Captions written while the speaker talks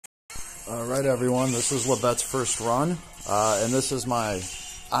Alright everyone, this is Lilebette's first run, and this is my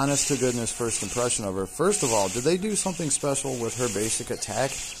honest-to-goodness first impression of her. First of all, did they do something special with her basic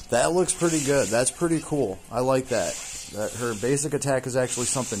attack? That looks pretty good. That's pretty cool. I like that. That her basic attack is actually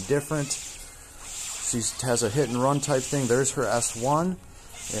something different. She has a hit-and-run type thing. There's her S1.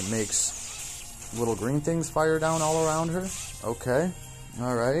 It makes little green things fire down all around her. Okay.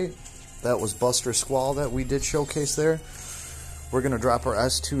 Alright. That was Buster Squall that we did showcase there. We're going to drop our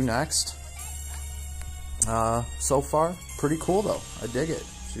S2 next. So far, pretty cool though. I dig it.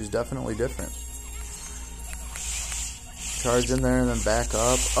 She's definitely different. Charge in there and then back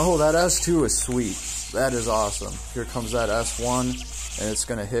up. Oh, that S2 is sweet. That is awesome. Here comes that S1, and it's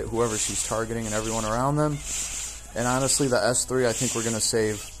going to hit whoever she's targeting and everyone around them. And honestly, the S3 I think we're going to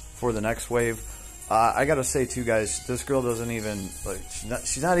save for the next wave. I gotta say too, guys, this girl doesn't even, like,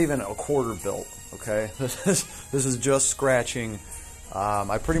 she's not even a quarter built, okay? This is just scratching.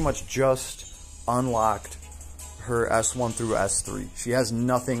 I pretty much just unlocked her S1 through S3. She has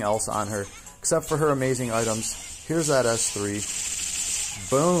nothing else on her except for her amazing items. Here's that S3.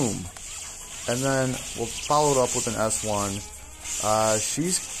 Boom. And then we'll follow it up with an S1.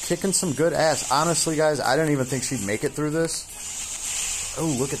 She's kicking some good ass. Honestly, guys, I didn't even think she'd make it through this. Oh,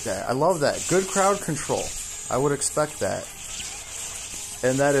 look at that. I love that. Good crowd control. I would expect that.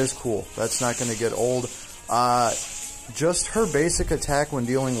 And that is cool. That's not going to get old. Just her basic attack when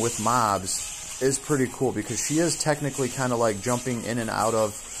dealing with mobs is pretty cool because she is technically kind of like jumping in and out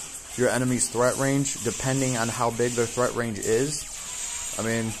of your enemy's threat range depending on how big their threat range is. I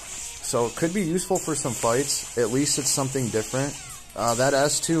mean, so it could be useful for some fights. At least it's something different. That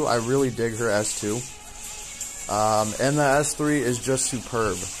S2, I really dig her S2. And the S3 is just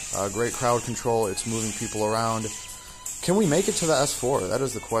superb. Great crowd control. It's moving people around. Can we make it to the S4? That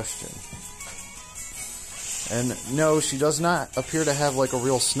is the question. And no, she does not appear to have like a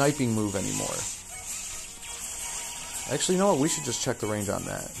real sniping move anymore. Actually, you know what? We should just check the range on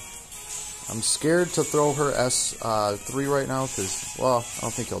that. I'm scared to throw her S3 right now because, well, I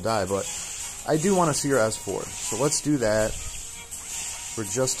don't think he'll die, but I do want to see her S4. So let's do that.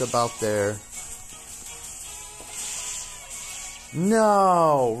 We're just about there.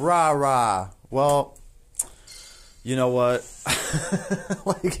 No, rah. Well, you know what?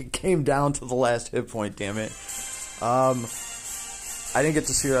 Like, it came down to the last hit point, damn it. I didn't get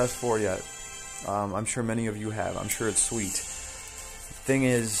to see her S4 yet. I'm sure many of you have. I'm sure it's sweet. Thing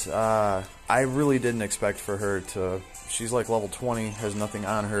is, I really didn't expect for her to... She's like level 20, has nothing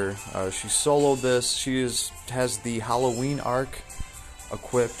on her. She soloed this. She has the Halloween arc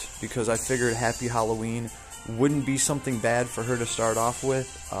equipped because I figured Happy Halloween wouldn't be something bad for her to start off with.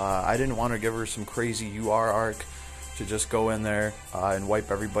 I didn't want to give her some crazy UR arc to just go in there and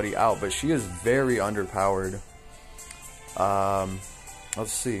wipe everybody out, but she is very underpowered.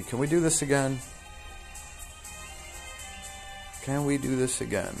 Let's see, can we do this again? Can we do this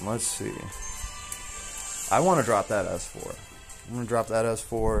again? Let's see. I want to drop that S4. I'm going to drop that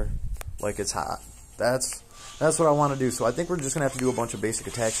S4 like it's hot. That's what I want to do. So I think we're just going to have to do a bunch of basic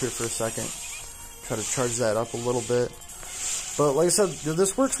attacks here for a second. Try to charge that up a little bit. But like I said,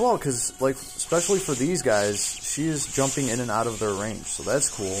 this works well because, like, especially for these guys, she is jumping in and out of their range, so that's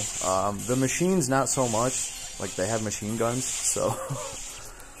cool. The machines, not so much. Like, they have machine guns, so...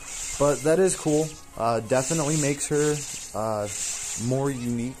 But that is cool. Definitely makes her more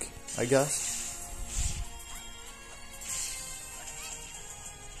unique, I guess.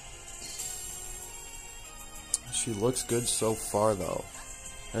 She looks good so far, though.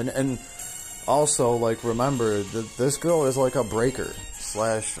 And also, like, remember, this girl is like a breaker /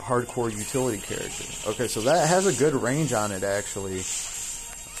 hardcore utility character. Okay, so that has a good range on it, actually.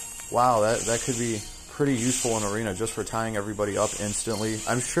 Wow, that could be pretty useful in Arena just for tying everybody up instantly.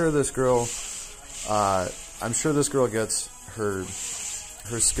 I'm sure this girl gets her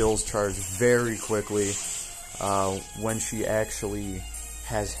skills charged very quickly when she actually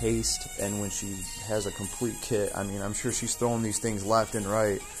has haste and when she has a complete kit. I mean, I'm sure she's throwing these things left and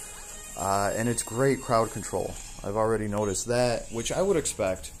right. And it's great crowd control. I've already noticed that, which I would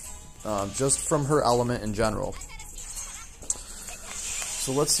expect, just from her element in general.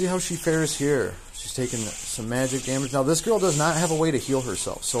 So let's see how she fares here. She's taking some magic damage. Now, this girl does not have a way to heal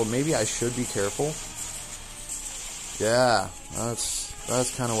herself, so maybe I should be careful. Yeah, that's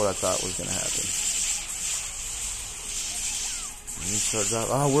kind of what I thought was going to happen.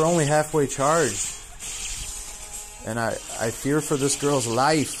 Oh, we're only halfway charged. And I fear for this girl's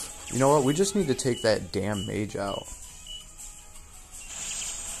life. You know what? We just need to take that damn mage out.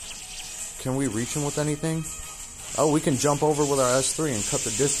 Can we reach him with anything? Oh, we can jump over with our S3 and cut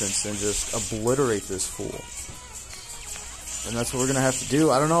the distance and just obliterate this fool. And that's what we're going to have to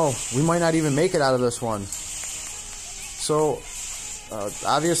do. I don't know. We might not even make it out of this one. So,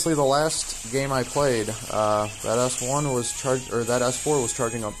 obviously the last game I played, that S1 was charged, or that S4 was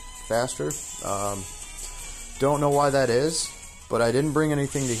charging up faster. Don't know why that is, but I didn't bring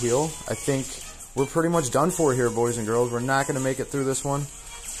anything to heal. I think we're pretty much done for here, boys and girls. We're not going to make it through this one.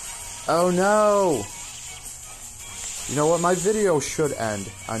 Oh no! You know what? My video should end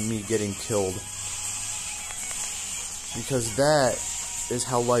on me getting killed. Because that is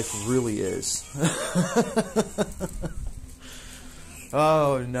how life really is.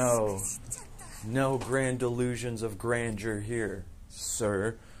 Oh no. No grand delusions of grandeur here,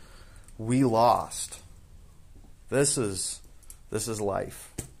 sir. We lost. This is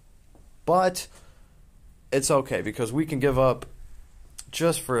life. But it's okay because we can give up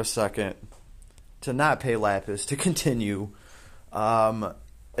just for a second to not pay Lapis, to continue. And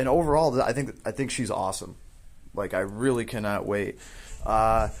overall, I think she's awesome. Like, I really cannot wait.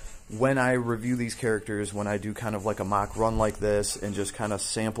 When I review these characters, when I do kind of like a mock run like this and just kind of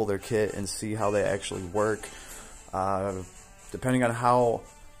sample their kit and see how they actually work, depending on how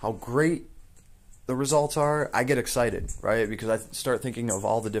great the results are, I get excited, right? Because I start thinking of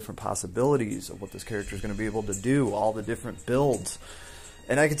all the different possibilities of what this character is going to be able to do, all the different builds.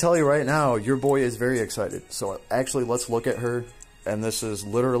 And I can tell you right now, your boy is very excited. So actually, let's look at her. And this is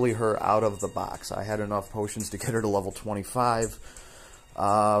literally her out of the box. I had enough potions to get her to level 25.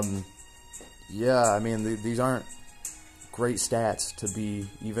 Yeah, I mean, these aren't great stats to be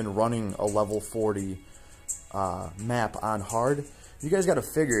even running a level 40 map on hard. You guys got to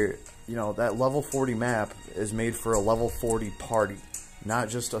figure, you know, that level 40 map is made for a level 40 party, not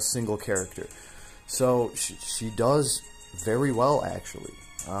just a single character. So she does very well, actually.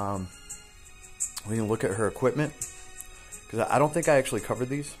 We can look at her equipment. Because I don't think I actually covered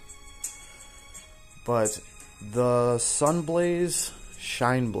these. But the Sunblaze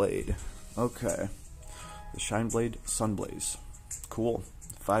Shineblade. Okay. The Shineblade Sunblaze. Cool.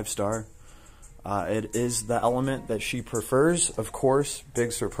 5-star. It is the element that she prefers, of course.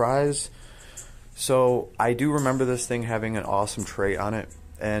 Big surprise. So I do remember this thing having an awesome trait on it.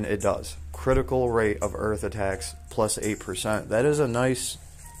 And it does. Critical rate of earth attacks plus 8%. That is a nice...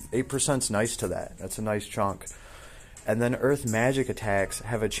 8%'s nice to that. That's a nice chunk. And then earth magic attacks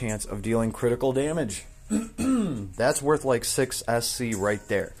have a chance of dealing critical damage. That's worth like 6 SC right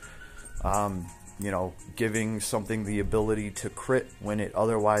there. You know, giving something the ability to crit when it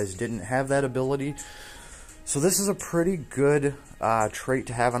otherwise didn't have that ability. So this is a pretty good trait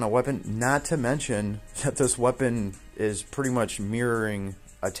to have on a weapon. Not to mention that this weapon is pretty much mirroring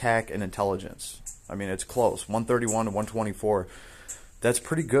attack and intelligence. I mean, it's close. 131 to 124. That's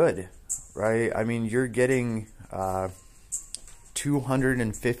pretty good, right? I mean, you're getting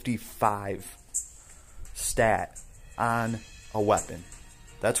 255 stat on a weapon.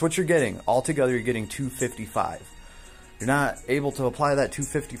 That's what you're getting. Altogether, you're getting 255. You're not able to apply that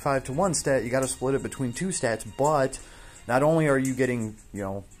 255 to one stat. You got to split it between 2 stats. But not only are you getting, you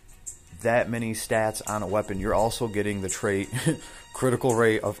know, that many stats on a weapon, you're also getting the trait critical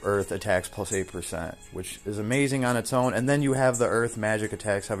rate of earth attacks plus 8%, which is amazing on its own. And then you have the earth magic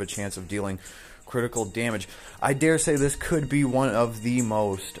attacks have a chance of dealing critical damage. I dare say this could be one of the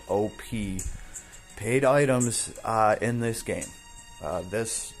most OP paid items in this game.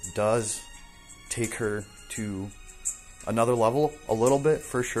 This does take her to another level a little bit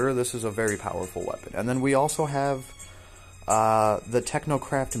for sure. This is a very powerful weapon. And then we also have the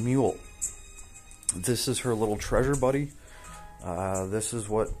Technocraft Mule. This is her little treasure buddy. This is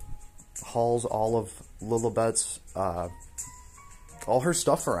what hauls all of Lilebette's, all her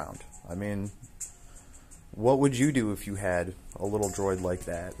stuff around. I mean, what would you do if you had a little droid like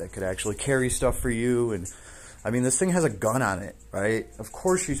that could actually carry stuff for you? And I mean, this thing has a gun on it, right? Of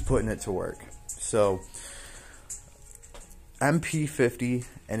course she's putting it to work. So MP 50,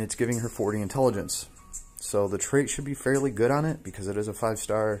 and it's giving her 40 intelligence. So the trait should be fairly good on it because it is a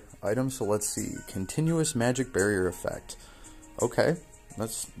 5-star item. So let's see. Continuous magic barrier effect. Okay,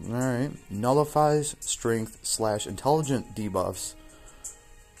 that's alright. Nullifies strength / intelligent debuffs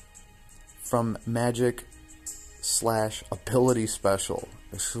from magic / ability special.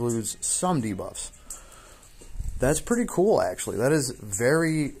 Excludes some debuffs. That's pretty cool, actually. That is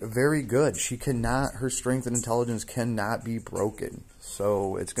very, very good. She cannot, her strength and intelligence cannot be broken.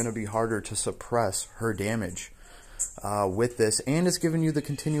 So it's going to be harder to suppress her damage with this. And it's giving you the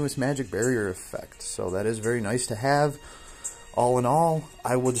continuous magic barrier effect. So that is very nice to have. All in all,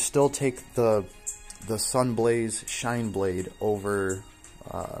 I would still take the Sunblaze Shineblade over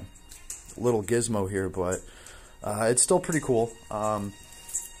little Gizmo here, but it's still pretty cool.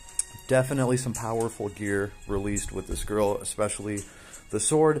 Definitely some powerful gear released with this girl, especially the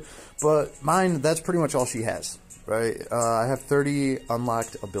sword. But mine, that's pretty much all she has, right? I have 30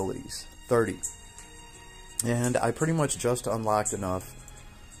 unlocked abilities. 30. And I pretty much just unlocked enough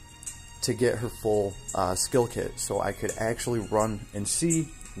to get her full skill kit, so I could actually run and see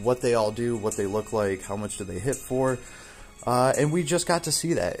what they all do, what they look like, how much do they hit for. And we just got to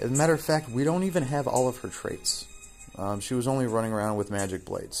see that. As a matter of fact, we don't even have all of her traits. She was only running around with magic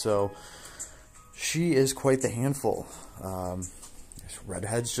blades, so she is quite the handful.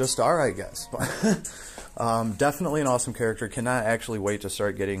 Redheads just are, I guess. Definitely an awesome character. Cannot actually wait to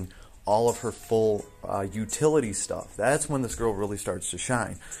start getting all of her full utility stuff. That's when this girl really starts to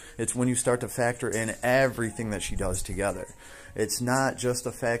shine. It's when you start to factor in everything that she does together. It's not just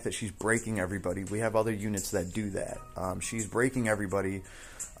the fact that she's breaking everybody. We have other units that do that. She's breaking everybody,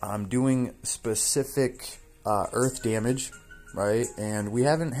 doing specific earth damage, right? And we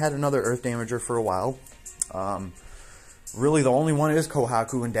haven't had another earth damager for a while. Really, the only one is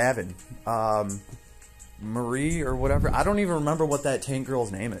Kohaku and Davin. Marie or whatever. I don't even remember what that tank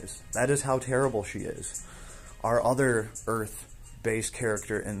girl's name is. That is how terrible she is. Our other earth-based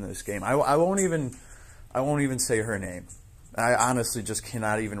character in this game. I won't even say her name. I honestly just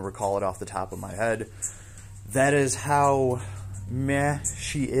cannot even recall it off the top of my head. That is how meh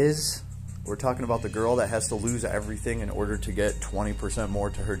she is. We're talking about the girl that has to lose everything in order to get 20%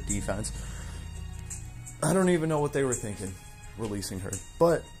 more to her defense. I don't even know what they were thinking releasing her.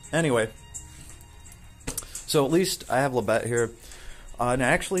 But anyway, so at least I have Lilebette here. And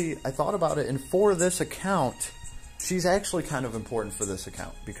actually, I thought about it, and for this account, she's actually kind of important for this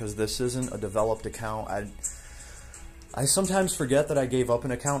account, because this isn't a developed account. I sometimes forget that I gave up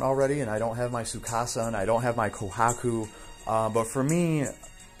an account already, and I don't have my Tsukasa, and I don't have my Kohaku. But for me,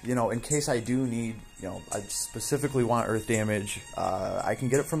 you know, in case I do need, you know, I specifically want earth damage, I can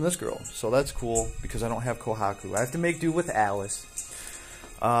get it from this girl. So that's cool, because I don't have Kohaku. I have to make do with Alice.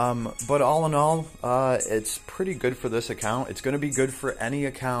 But all in all, it's pretty good for this account. It's going to be good for any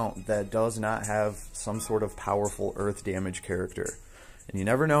account that does not have some sort of powerful earth damage character. And you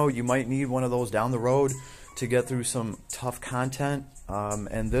never know, you might need one of those down the road to get through some tough content.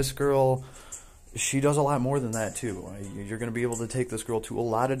 And this girl, she does a lot more than that too. You're going to be able to take this girl to a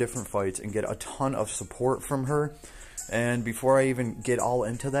lot of different fights and get a ton of support from her. And before I even get all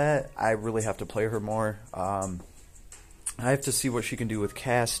into that, I really have to play her more. I have to see what she can do with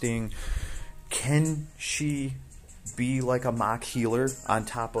casting. Can she be like a mock healer on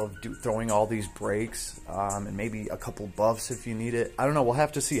top of throwing all these breaks, and maybe a couple buffs if you need it? I don't know. We'll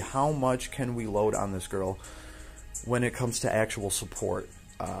have to see how much can we load on this girl when it comes to actual support,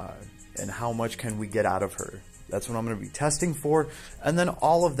 and how much can we get out of her. That's what I'm going to be testing for. And then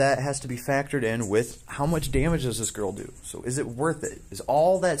all of that has to be factored in with how much damage does this girl do. So is it worth it? Is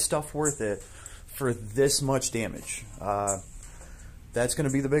all that stuff worth it for this much damage? That's going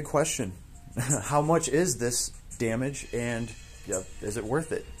to be the big question. How much is this damage, and yeah, is it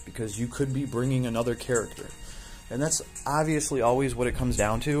worth it? Because you could be bringing another character, and that's obviously always what it comes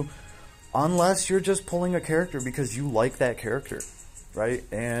down to, unless you're just pulling a character because you like that character, right?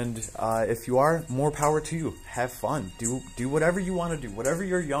 And if you are, more power to you. Have fun. Do whatever you want to do, whatever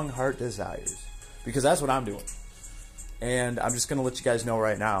your young heart desires, because that's what I'm doing. And I'm just going to let you guys know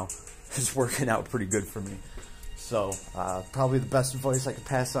right now, it's working out pretty good for me. So, probably the best advice I could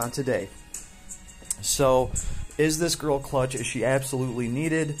pass on today. So, is this girl clutch? Is she absolutely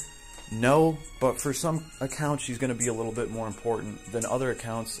needed? No, but for some accounts, she's going to be a little bit more important than other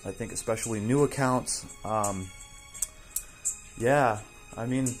accounts. I think especially new accounts. Yeah, I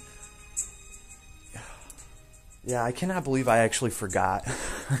mean, yeah, I cannot believe I actually forgot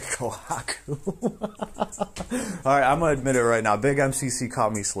Kohaku. Alright, I'm going to admit it right now. Big MCC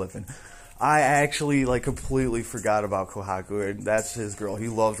caught me slipping. I actually, like, completely forgot about Kohaku, and that's his girl. He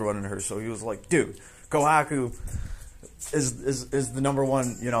loves running her, so he was like, dude, Kohaku is the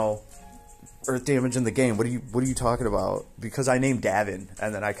 #1, you know, earth damage in the game. What are you talking about? Because I named Davin,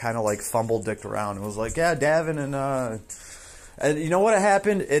 and then I kind of, like, fumbled-dicked around and was like, yeah, Davin, and you know what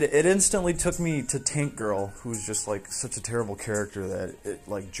happened? It instantly took me to Tank Girl, who's just, like, such a terrible character that it,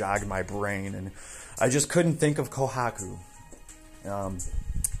 like, jogged my brain, and I just couldn't think of Kohaku.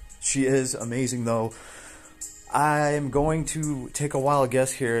 She is amazing, though. I'm going to take a wild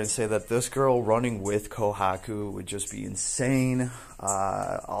guess here and say that this girl running with Kohaku would just be insane.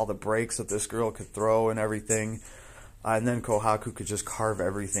 All the breaks that this girl could throw and everything. And then Kohaku could just carve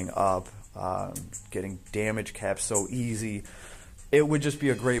everything up, getting damage caps so easy. It would just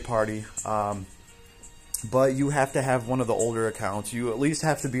be a great party. But you have to have one of the older accounts. You at least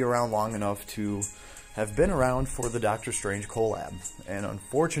have to be around long enough to have been around for the Doctor Strange collab, and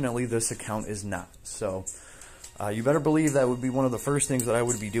unfortunately this account is not. So you better believe that would be one of the first things that I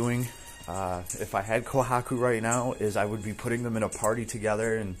would be doing if I had Kohaku right now, is I would be putting them in a party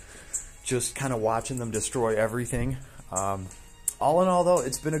together and just kind of watching them destroy everything. All in all though,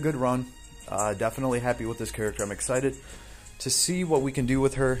 it's been a good run. Definitely happy with this character. I'm excited to see what we can do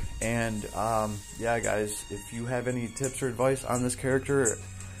with her. And yeah guys, if you have any tips or advice on this character,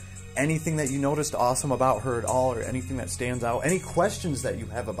 anything that you noticed awesome about her at all, or anything that stands out, any questions that you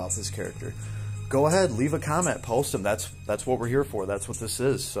have about this character, go ahead, leave a comment, post them. That's what we're here for. That's what this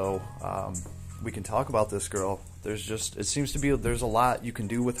is. So we can talk about this girl. It seems to be there's a lot you can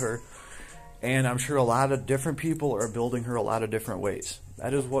do with her, and I'm sure a lot of different people are building her a lot of different ways.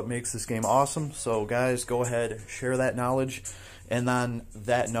 That is what makes this game awesome. So guys, go ahead, share that knowledge, and on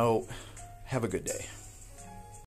that note, have a good day.